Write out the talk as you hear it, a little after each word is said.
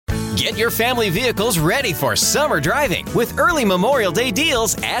Get your family vehicles ready for summer driving with early Memorial Day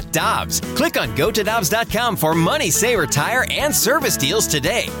deals at Dobbs. Click on GoToDobbs.com for money saver tire and service deals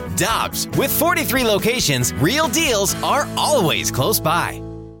today. Dobbs, with 43 locations, real deals are always close by.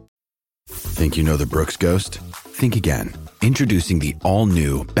 Think you know the Brooks Ghost? Think again. Introducing the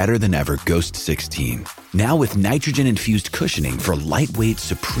all-new, better-than-ever Ghost 16. Now with nitrogen-infused cushioning for lightweight,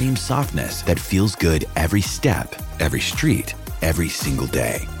 supreme softness that feels good every step, every street, every single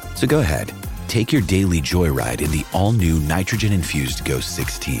day. So go ahead, take your daily joyride in the all-new nitrogen-infused Ghost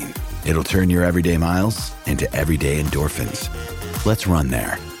 16. It'll turn your everyday miles into everyday endorphins. Let's run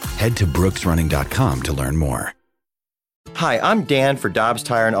there. Head to brooksrunning.com to learn more. Hi, I'm Dan for Dobbs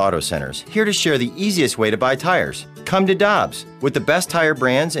Tire and Auto Centers, here to share the easiest way to buy tires. Come to Dobbs. With the best tire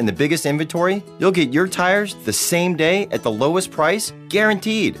brands and the biggest inventory, you'll get your tires the same day at the lowest price,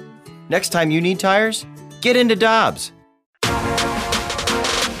 guaranteed. Next time you need tires, get into Dobbs.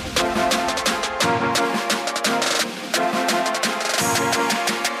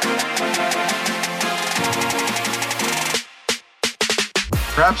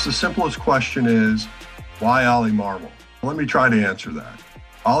 Perhaps the simplest question is, why Ollie Marmol? Let me try to answer that.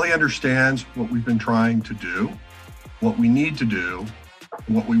 Ollie understands what we've been trying to do, what we need to do,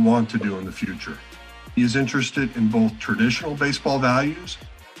 and what we want to do in the future. He is interested in both traditional baseball values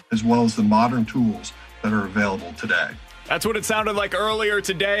as well as the modern tools that are available today. That's what it sounded like earlier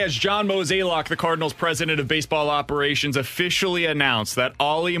today as John Mozeliak, the Cardinals president of baseball operations, officially announced that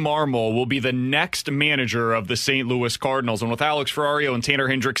Ollie Marmol will be the next manager of the St. Louis Cardinals. And with Alex Ferrario and Tanner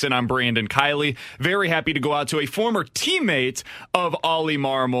Hendrickson, I'm Brandon Kiley. Very happy to go out to a former teammate of Ollie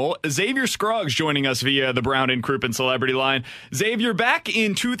Marmol, Xavier Scruggs, joining us via the Brown and Crouppen Celebrity Line. Xavier, back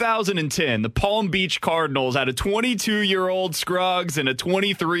in 2010, the Palm Beach Cardinals had a 22-year-old Scruggs and a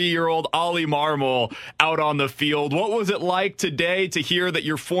 23-year-old Ollie Marmol out on the field. What was it like today to hear that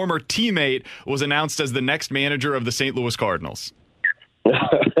your former teammate was announced as the next manager of the St. Louis Cardinals?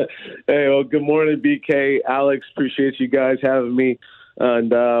 Hey, well, good morning, BK. Alex, appreciate you guys having me.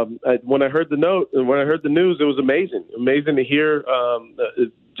 And when I heard the news, it was amazing to hear.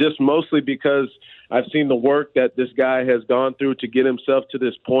 Just mostly because I've seen the work that this guy has gone through to get himself to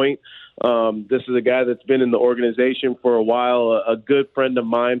this point. This is a guy that's been in the organization for a while, a good friend of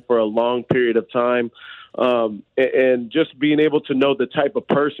mine for a long period of time. And just being able to know the type of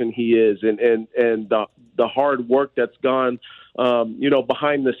person he is and the hard work that's gone,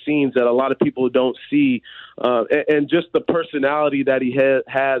 behind the scenes that a lot of people don't see, and just the personality that he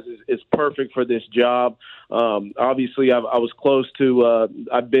has is perfect for this job. Obviously,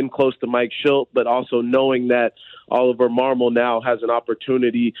 I've been close to Mike Shildt, but also knowing that Oliver Marmol now has an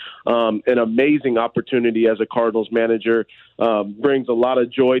opportunity, an amazing opportunity as a Cardinals manager, brings a lot of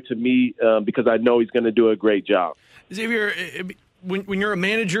joy to me because I know he's going to do a great job. Xavier, when you're a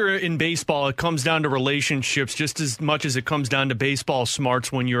manager in baseball, it comes down to relationships just as much as it comes down to baseball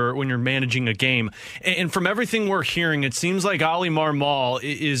smarts when you're managing a game. And from everything we're hearing, it seems like Ollie Marmol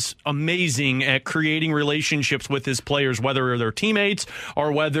is amazing at creating relationships with his players, whether they're teammates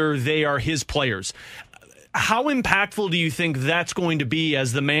or whether they are his players. How impactful do you think that's going to be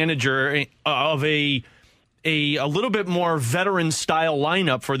as the manager of a little bit more veteran-style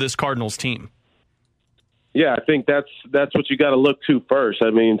lineup for this Cardinals team? Yeah, I think that's what you got to look to first.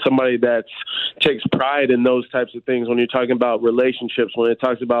 I mean, somebody that takes pride in those types of things when you're talking about relationships, when you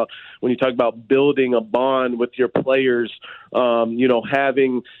talk about building a bond with your players,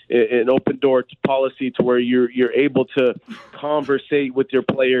 having an open door policy to where you're able to conversate with your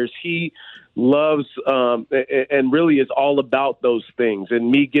players. He loves and really is all about those things. And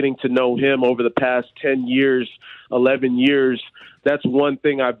me getting to know him over the past 10 years, 11 years, that's one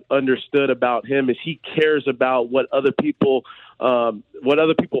thing I've understood about him is he cares about what other people feel,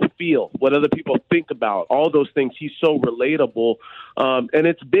 what other people think about, all those things. He's so relatable. And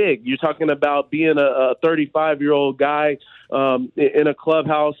it's big. You're talking about being a 35-year-old guy in a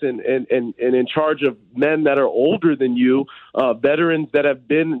clubhouse and in charge of men that are older than you, veterans that have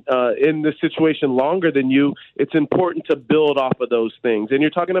been in this situation longer than you. It's important to build off of those things. And you're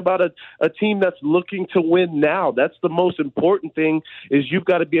talking about a team that's looking to win now. That's the most important thing is you've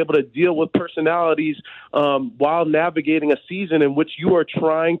got to be able to deal with personalities while navigating a season in which you are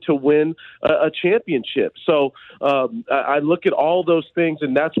trying to win a championship. So I look at all all those things,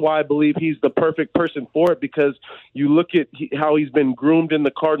 and that's why I believe he's the perfect person for it, because you look at how he's been groomed in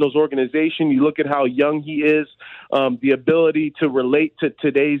the Cardinals organization, you look at how young he is, the ability to relate to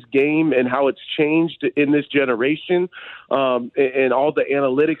today's game and how it's changed in this generation, and all the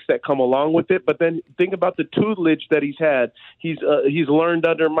analytics that come along with it. But then think about the tutelage that he's had. He's learned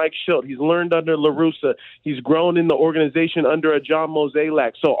under Mike Shildt. He's learned under La Russa. He's grown in the organization under a John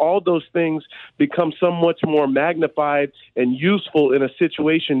Mozeliak. So all those things become so much more magnified and useful in a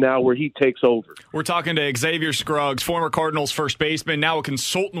situation now where he takes over. We're talking to Xavier Scruggs, former Cardinals first baseman, now a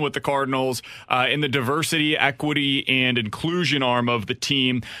consultant with the Cardinals in the diversity, equity, and inclusion arm of the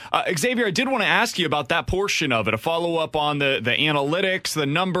team. Xavier, I did want to ask you about that portion of it, a follow-up on the analytics, the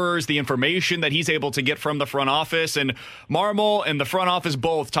numbers, the information that he's able to get from the front office. And Marmol and the front office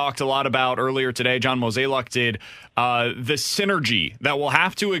both talked a lot about earlier today, John Mozeliak did, the synergy that will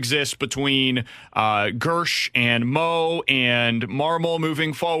have to exist between Gersh and Mo and Marmol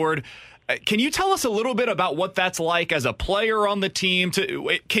moving forward. Can you tell us a little bit about what that's like as a player on the team?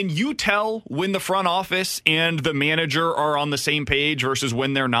 Can you tell when the front office and the manager are on the same page versus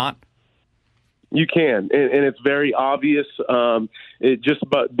when they're not? You can, and it's very obvious. Just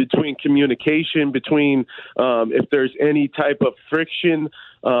about between communication, between if there's any type of friction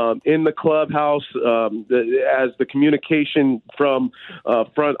in the clubhouse, as the communication from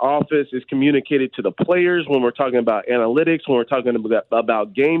front office is communicated to the players when we're talking about analytics, when we're talking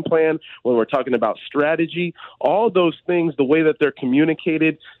about game plan, when we're talking about strategy, all those things, the way that they're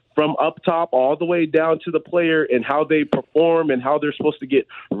communicated from up top all the way down to the player and how they perform and how they're supposed to get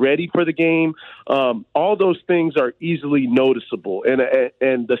ready for the game. All those things are easily noticeable.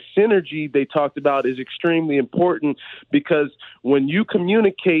 And the synergy they talked about is extremely important, because when you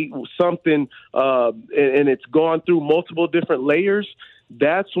communicate something and it's gone through multiple different layers,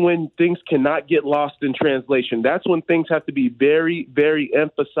 that's when things cannot get lost in translation. That's when things have to be very, very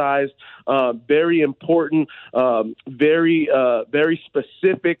emphasized, very important, very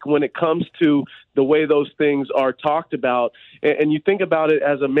specific when it comes to the way those things are talked about. And you think about it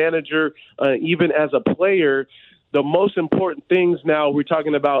as a manager, even as a player, the most important things now we're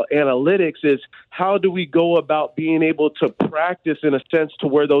talking about analytics is how do we go about being able to practice in a sense to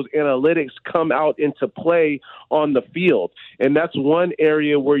where those analytics come out into play on the field. And that's one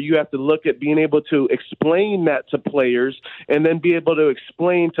area where you have to look at being able to explain that to players, and then be able to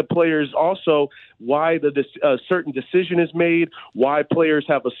explain to players also why a certain decision is made, why players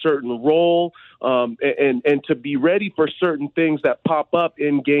have a certain role, and to be ready for certain things that pop up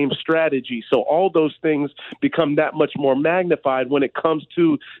in game strategy. So all those things become that much more magnified when it comes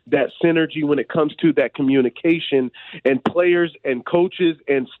to that synergy, when it comes to that communication, and players and coaches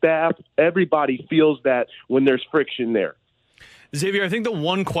and staff, everybody feels that when there's friction there. Xavier, I think the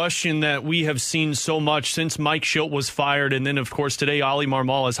one question that we have seen so much since Mike Shildt was fired, and then, of course, today Oli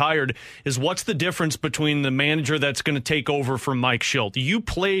Marmol is hired, is what's the difference between the manager that's going to take over from Mike Shildt? You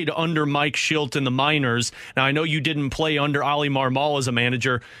played under Mike Shildt in the minors. Now, I know you didn't play under Oli Marmol as a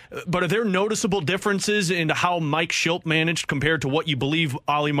manager, but are there noticeable differences in how Mike Shildt managed compared to what you believe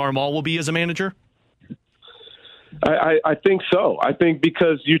Oli Marmol will be as a manager? I think so. I think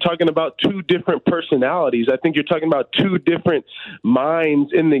because you're talking about two different personalities. I think you're talking about two different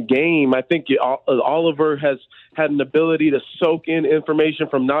minds in the game. I think Oliver has had an ability to soak in information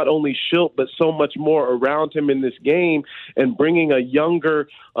from not only Shildt, but so much more around him in this game, and bringing a younger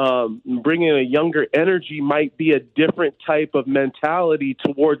energy might be a different type of mentality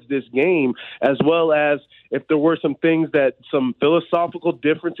towards this game, as well as if there were some philosophical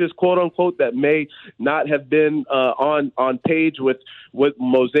differences, quote unquote, that may not have been on page with what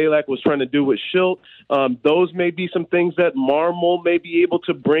Mozeliak was trying to do with Shildt. Those may be some things that Marmol may be able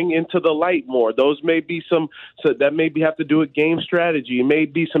to bring into the light more. Those may be that maybe have to do with game strategy. It may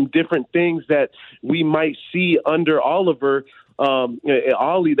be some different things that we might see under Oliver,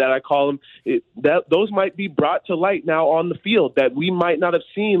 Ollie, that I call him, those might be brought to light now on the field that we might not have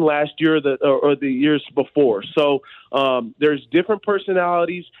seen last year or the years before. So there's different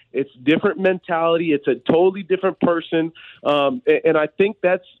personalities. It's different mentality. It's a totally different person. And I think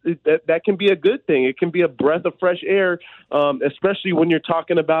that can be a good thing. It can be a breath of fresh air, especially when you're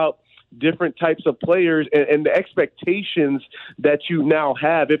talking about different types of players and the expectations that you now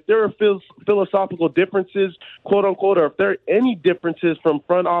have. If there are philosophical differences, quote unquote, or if there are any differences from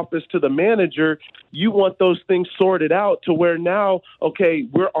front office to the manager, you want those things sorted out to where now, okay,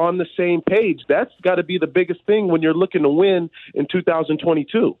 we're on the same page. That's got to be the biggest thing when you're looking to win in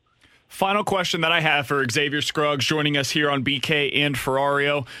 2022. Final question that I have for Xavier Scruggs joining us here on BK and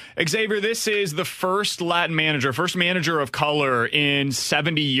Ferrario. Xavier, this is the first manager of color in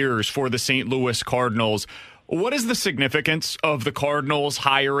 70 years for the St. Louis Cardinals. What is the significance of the Cardinals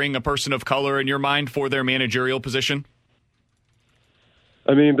hiring a person of color in your mind for their managerial position?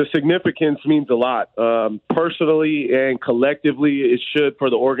 I mean, the significance means a lot. Personally and collectively, it should for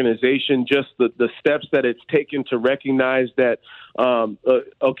the organization, just the steps that it's taken to recognize that,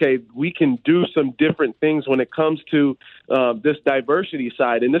 okay, we can do some different things when it comes to this diversity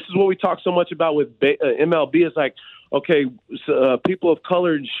side. And this is what we talk so much about with MLB. It's like, okay, people of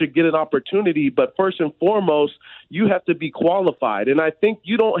color should get an opportunity, but first and foremost, you have to be qualified. And I think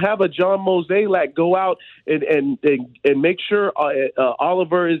you don't have a John Mozeliak go out and make sure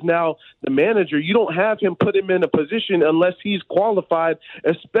Oliver is now the manager. You don't have him put him in a position unless he's qualified,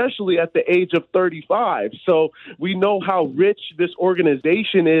 especially at the age of 35. So we know how rich this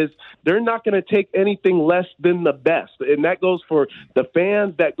organization is. They're not going to take anything less than the best. And that goes for the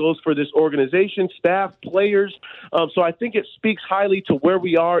fans, that goes for this organization, staff, players. So I think it speaks highly to where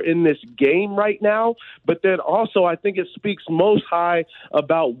we are in this game right now. But then also I think it speaks most high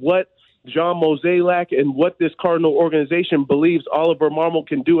about what John Mozeliak and what this Cardinal organization believes Oliver Marmol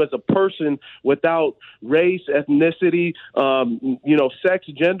can do as a person without race, ethnicity, sex,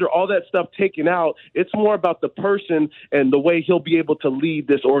 gender, all that stuff taken out. It's more about the person and the way he'll be able to lead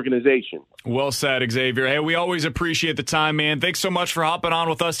this organization. Well said, Xavier. Hey, we always appreciate the time, man. Thanks so much for hopping on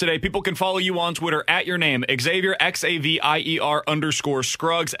with us today. People can follow you on Twitter at your name, Xavier,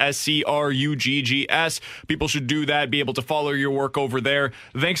 Xavier_Scruggs, SCRUGGS. People should do that, be able to follow your work over there.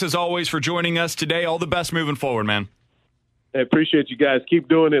 Thanks as always for joining us today. All the best moving forward, man. I appreciate you guys. Keep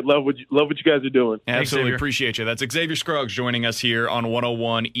doing it. Love what you guys are doing. Absolutely appreciate you. That's Xavier Scruggs joining us here on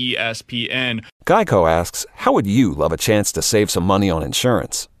 101 ESPN. Geico asks, how would you love a chance to save some money on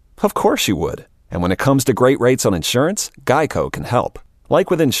insurance? Of course you would. And when it comes to great rates on insurance, Geico can help. Like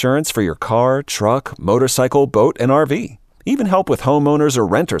with insurance for your car, truck, motorcycle, boat, and RV. Even help with homeowners or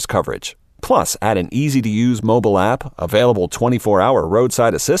renters coverage. Plus, add an easy-to-use mobile app, available 24-hour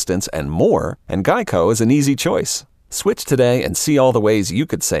roadside assistance, and more, and Geico is an easy choice. Switch today and see all the ways you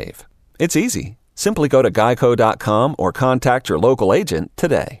could save. It's easy. Simply go to geico.com or contact your local agent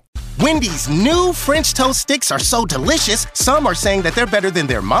today. Wendy's new French toast sticks are so delicious, some are saying that they're better than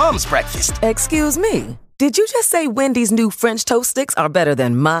their mom's breakfast. Excuse me. Did you just say Wendy's new French toast sticks are better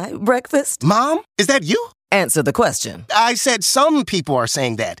than my breakfast? Mom, is that you? Answer the question. I said some people are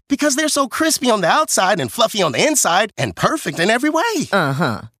saying that because they're so crispy on the outside and fluffy on the inside and perfect in every way.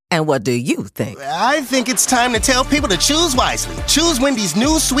 Uh-huh. And what do you think? I think it's time to tell people to choose wisely. Choose Wendy's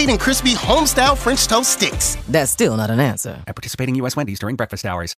new sweet and crispy home-style French toast sticks. That's still not an answer. At participating U.S. Wendy's during breakfast hours.